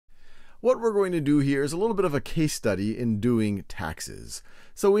what we're going to do here is a little bit of a case study in doing taxes.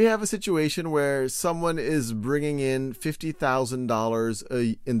 So we have a situation where someone is bringing in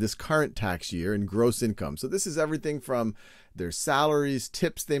 $50,000 in this current tax year in gross income. So this is everything from their salaries,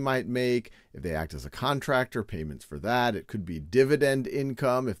 tips they might make, if they act as a contractor, payments for that. It could be dividend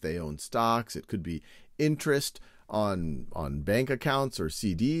income if they own stocks. It could be interest on bank accounts or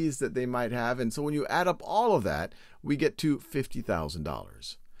CDs that they might have. And so when you add up all of that, we get to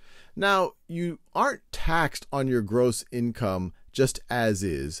 $50,000. Now, you aren't taxed on your gross income just as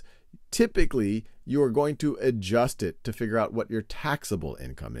is. Typically, you are going to adjust it to figure out what your taxable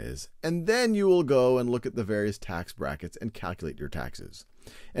income is. And then you will go and look at the various tax brackets and calculate your taxes.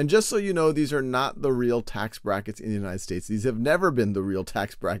 And just so you know, these are not the real tax brackets in the United States. These have never been the real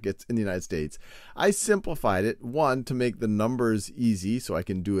tax brackets in the United States. I simplified it, one, to make the numbers easy so I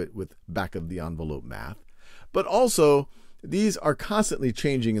can do it with back of the envelope math. But also, these are constantly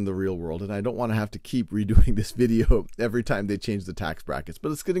changing in the real world, and I don't want to have to keep redoing this video every time they change the tax brackets,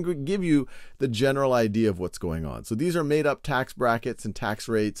 but it's going to give you the general idea of what's going on. So these are made-up tax brackets and tax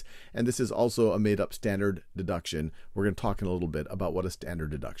rates, and this is also a made-up standard deduction. We're going to talk in a little bit about what a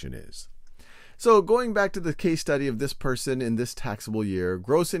standard deduction is. So going back to the case study of this person in this taxable year,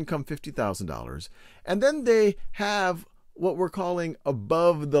 gross income $50,000, and then they have what we're calling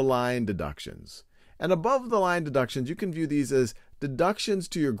above-the-line deductions. And above the line deductions, you can view these as deductions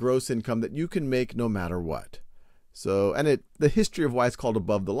to your gross income that you can make no matter what. So, and the history of why it's called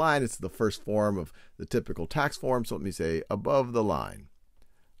above the line, it's the first form of the typical tax form. So let me say above the line.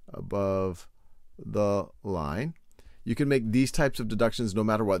 Above the line. You can make these types of deductions no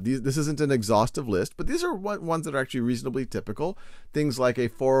matter what. This isn't an exhaustive list, but these are ones that are actually reasonably typical. Things like a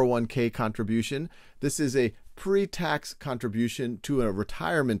 401k contribution. This is a pre-tax contribution to a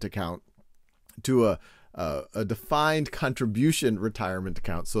retirement account, to a defined contribution retirement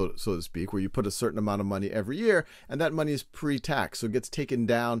account, so to speak, where you put a certain amount of money every year, and that money is pre-tax, so it gets taken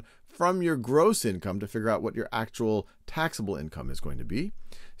down from your gross income to figure out what your actual taxable income is going to be.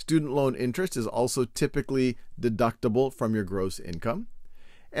 Student loan interest is also typically deductible from your gross income.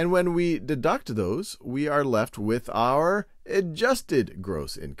 And when we deduct those, we are left with our adjusted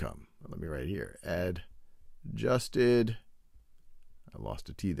gross income. Let me write here, adjusted, I lost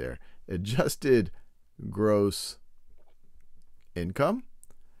a T there, adjusted gross income,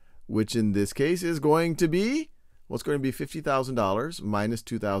 which in this case is going to be, what's going to be $50,000 minus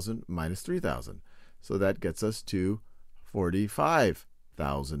 $2,000 minus $3,000. So that gets us to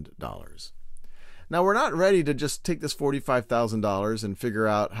 $45,000. Now we're not ready to just take this $45,000 and figure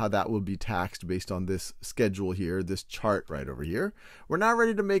out how that will be taxed based on this schedule here, this chart right over here. We're not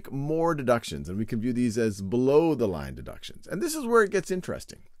ready to make more deductions, and we can view these as below the line deductions. And this is where it gets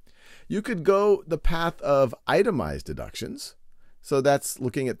interesting. You could go the path of itemized deductions. So that's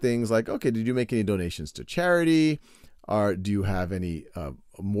looking at things like, okay, did you make any donations to charity? Or do you have any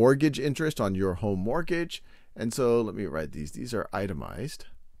mortgage interest on your home mortgage? And so let me write these. These are itemized.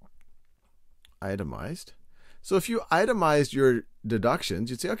 Itemized. So if you itemized your deductions,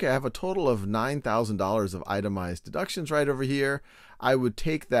 you'd say, okay, I have a total of $9,000 of itemized deductions right over here. I would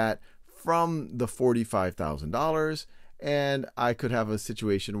take that from the $45,000, and I could have a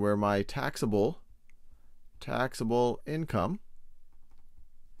situation where my taxable income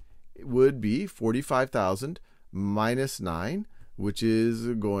would be $45,000 minus 9, which is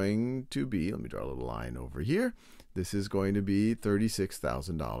going to be, let me draw a little line over here. This is going to be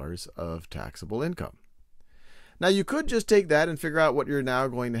 $36,000 of taxable income. Now you could just take that and figure out what you're now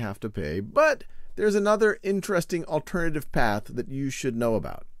going to have to pay, but there's another interesting alternative path that you should know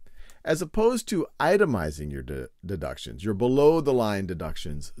about. As opposed to itemizing your deductions, your below the line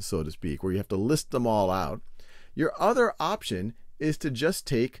deductions, so to speak, where you have to list them all out, your other option is to just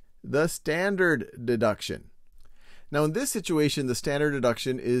take the standard deduction. Now in this situation, the standard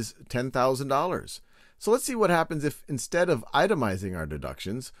deduction is $10,000. So let's see what happens if instead of itemizing our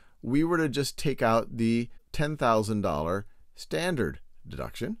deductions, we were to just take out the $10,000 standard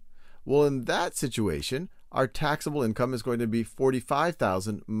deduction. Well, in that situation, our taxable income is going to be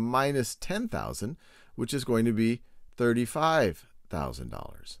 $45,000 minus $10,000, which is going to be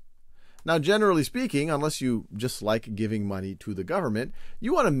 $35,000. Now, generally speaking, unless you just like giving money to the government,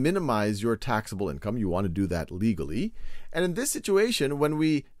 you want to minimize your taxable income. You want to do that legally. And in this situation, when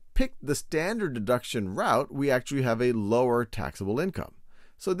we pick the standard deduction route, we actually have a lower taxable income.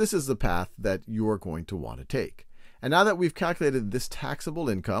 So this is the path that you are going to want to take. And now that we've calculated this taxable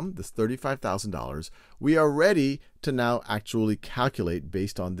income, this $35,000, we are ready to now actually calculate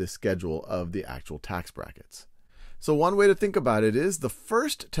based on this schedule of the actual tax brackets. So one way to think about it is the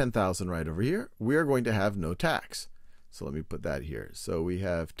first $10,000 right over here, we are going to have no tax. So let me put that here. So we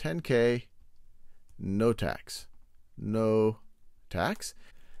have 10K, no tax. No tax.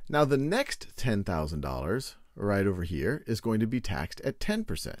 Now the next $10,000 right over here is going to be taxed at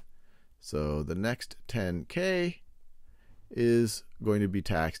 10%. So the next 10K is going to be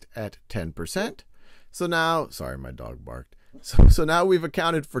taxed at 10%. So now, sorry, my dog barked. So now we've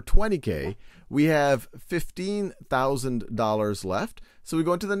accounted for 20K. We have $15,000 left. So we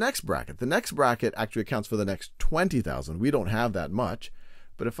go into the next bracket. The next bracket actually accounts for the next 20,000. We don't have that much.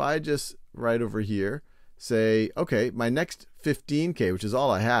 But if I just right over here say, okay, my next 15K, which is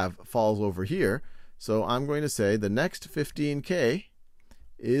all I have, falls over here. So I'm going to say the next 15K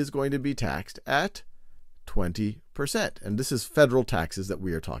is going to be taxed at 20%. And this is federal taxes that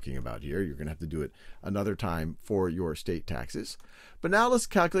we are talking about here. You're going to have to do it another time for your state taxes. But now let's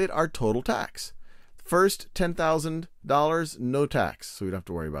calculate our total tax. First, $10,000, no tax, so we don't have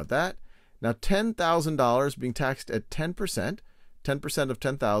to worry about that. Now, $10,000 being taxed at 10%. 10% of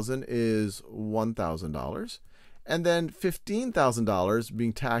 10,000 is $1,000. And then $15,000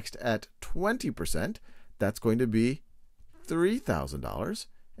 being taxed at 20%, that's going to be $3,000.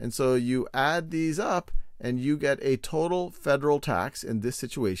 And so you add these up and you get a total federal tax in this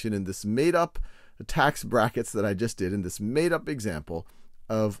situation, in this made-up tax brackets that I just did, in this made-up example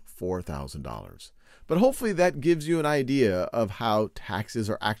of $4,000. But hopefully that gives you an idea of how taxes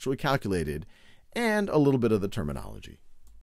are actually calculated and a little bit of the terminology.